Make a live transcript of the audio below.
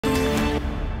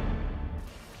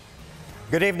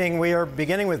Good evening. We are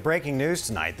beginning with breaking news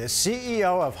tonight. The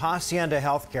CEO of Hacienda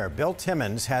Healthcare, Bill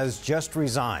Timmons, has just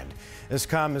resigned. This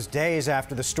comes days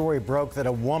after the story broke that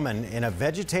a woman in a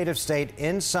vegetative state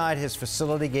inside his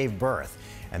facility gave birth.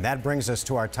 And that brings us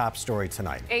to our top story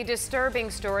tonight. A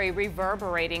disturbing story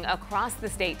reverberating across the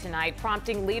state tonight,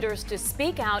 prompting leaders to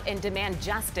speak out and demand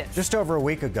justice. Just over a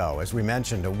week ago, as we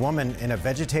mentioned, a woman in a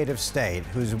vegetative state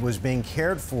who was being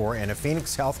cared for in a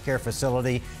Phoenix healthcare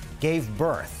facility gave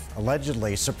birth,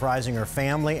 allegedly surprising her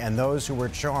family and those who were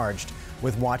charged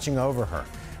with watching over her.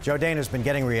 Joe Dana's been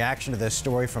getting reaction to this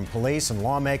story from police and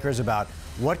lawmakers about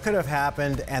what could have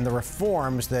happened and the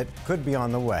reforms that could be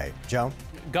on the way. Joe?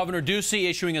 Governor Ducey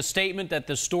issuing a statement that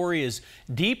the story is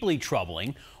deeply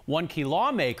troubling. One key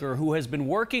lawmaker who has been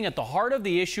working at the heart of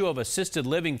the issue of assisted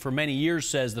living for many years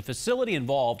says the facility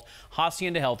involved,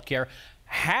 Hacienda Healthcare,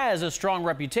 has a strong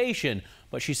reputation,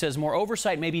 but she says more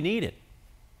oversight may be needed.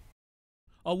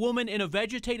 A woman in a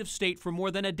vegetative state for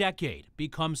more than a decade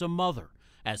becomes a mother,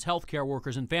 as healthcare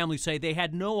workers and families say they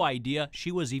had no idea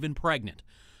she was even pregnant.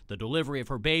 The delivery of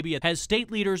her baby has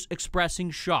state leaders expressing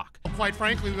shock. Quite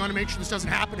frankly, we want to make sure this doesn't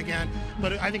happen again,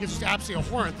 but I think it's just absolutely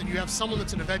abhorrent that you have someone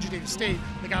that's in a vegetative state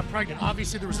that got pregnant.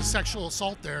 Obviously, there was a sexual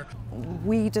assault there.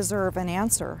 We deserve an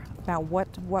answer about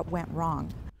what went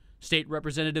wrong. State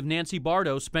Representative Nancy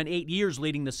Bardo spent 8 years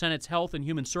leading the Senate's Health and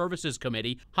Human Services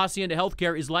Committee. Hacienda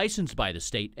Healthcare is licensed by the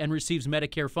state and receives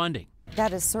Medicare funding.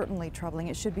 That is certainly troubling.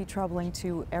 It should be troubling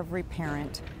to every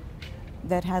parent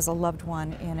that has a loved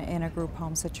one in a group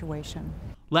home situation.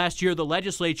 Last year, the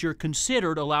legislature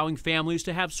considered allowing families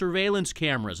to have surveillance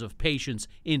cameras of patients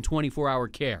in 24-hour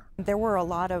care. There were a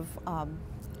lot of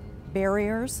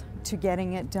barriers to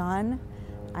getting it done.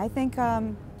 I think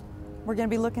we're going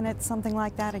to be looking at something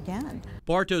like that again.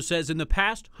 Barto says in the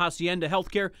past, Hacienda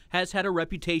Healthcare has had a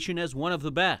reputation as one of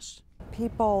the best.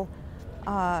 People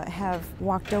have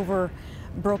walked over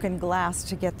broken glass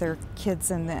to get their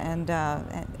kids and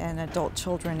adult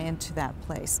children into that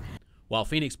place. While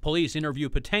Phoenix police interview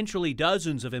potentially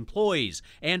dozens of employees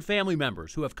and family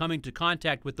members who have come into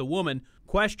contact with the woman,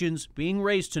 questions being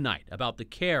raised tonight about the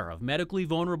care of medically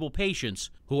vulnerable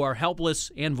patients who are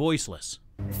helpless and voiceless.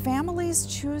 Families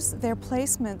choose their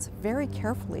placements very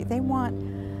carefully. They want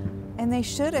and they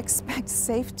should expect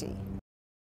safety.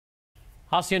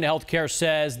 Hacienda Healthcare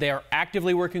says they are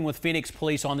actively working with Phoenix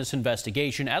police on this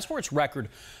investigation. As for its record,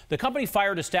 the company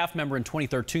fired a staff member in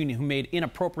 2013 who made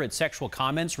inappropriate sexual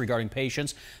comments regarding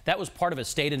patients. That was part of a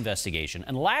state investigation.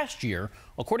 And last year,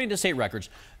 according to state records,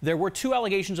 there were 2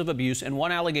 allegations of abuse and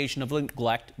 1 allegation of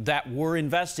neglect that were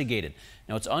investigated.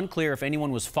 Now, it's unclear if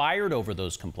anyone was fired over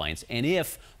those complaints and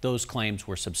if those claims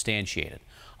were substantiated.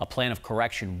 A plan of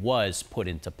correction was put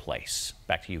into place.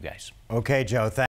 Back to you guys. Okay, Joe. Thanks.